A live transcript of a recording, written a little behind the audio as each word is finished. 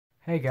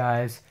Hey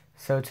guys,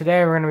 so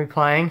today we're going to be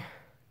playing,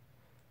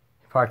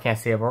 you probably can't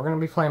see it, but we're going to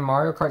be playing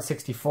Mario Kart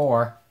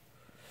 64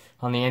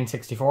 on the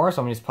N64,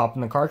 so I'm just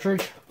popping the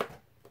cartridge,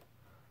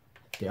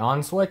 the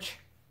on switch.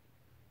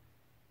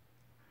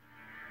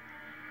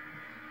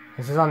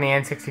 This is on the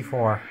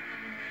N64.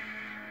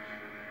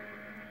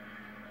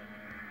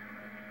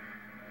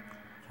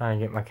 Trying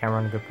to get my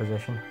camera in a good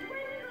position.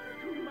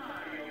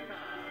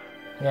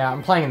 Yeah,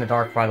 I'm playing in the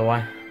dark, by the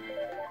way.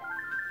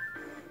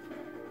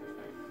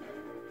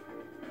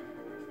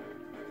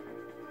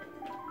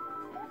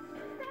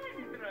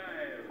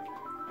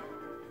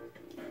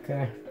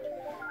 Okay.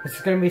 This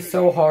is going to be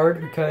so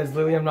hard because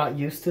literally I'm not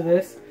used to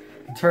this.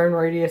 The turn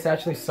radius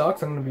actually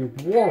sucks. I'm going to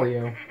be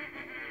Wario.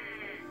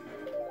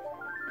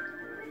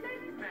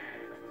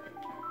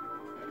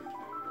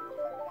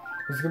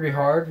 This is going to be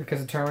hard because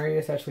the turn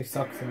radius actually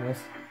sucks in this.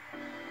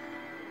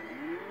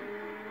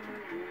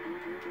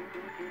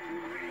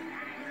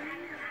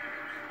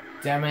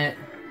 Damn it.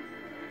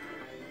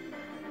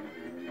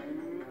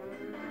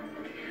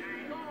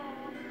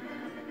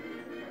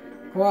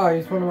 Wow, I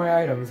used one of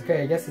my items.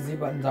 Okay, I guess the Z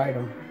button's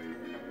item.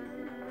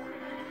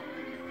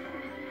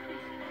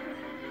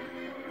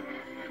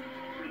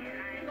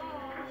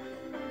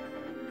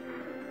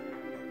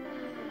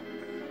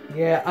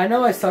 Yeah, I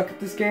know I suck at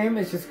this game.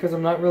 It's just because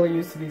I'm not really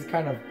used to these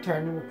kind of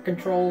turn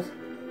controls.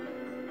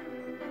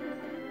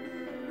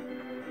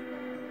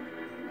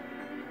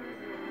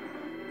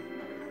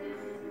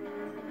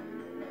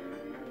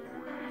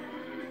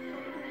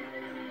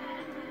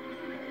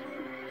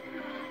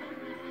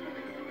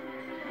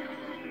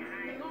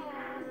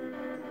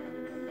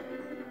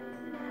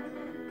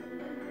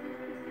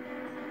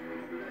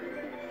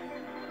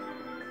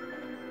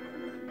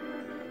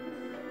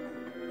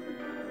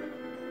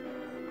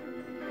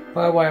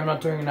 By the way, I'm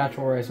not doing a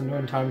natural race, I'm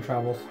doing time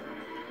travels.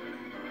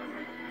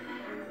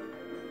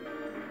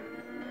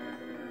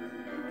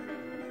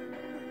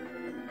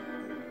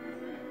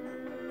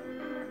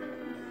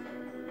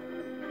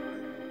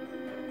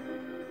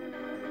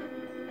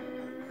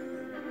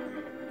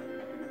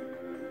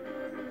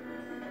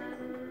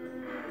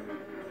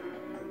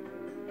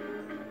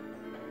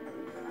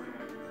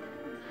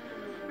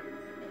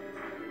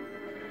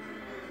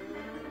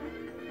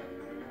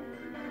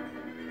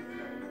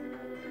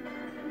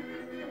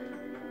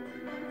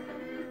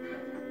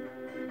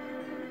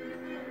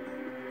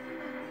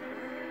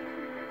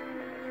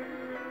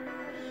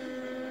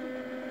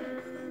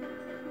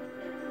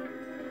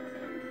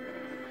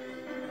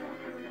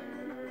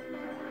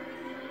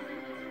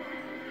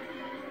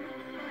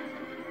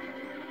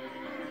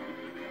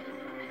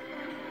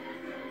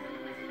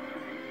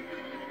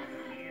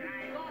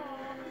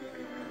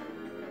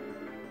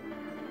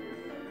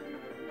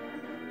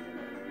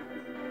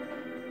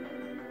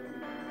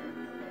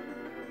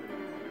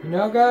 You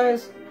know,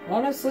 guys,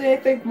 honestly, I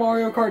think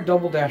Mario Kart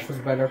Double Dash was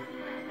better.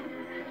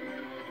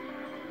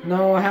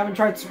 No, I haven't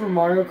tried Super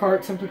Mario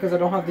Kart simply because I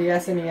don't have the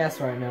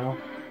SNES right now.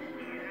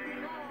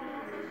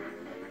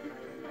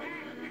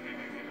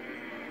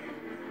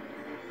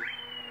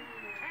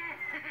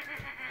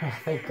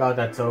 Thank God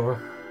that's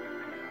over.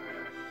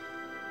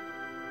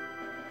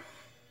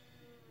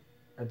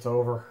 It's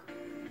over.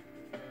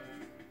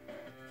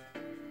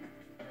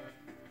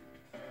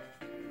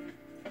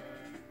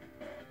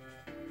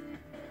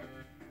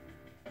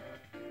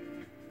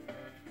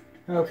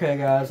 Okay,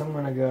 guys, I'm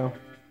gonna go.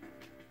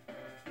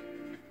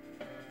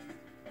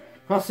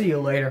 I'll see you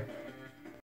later.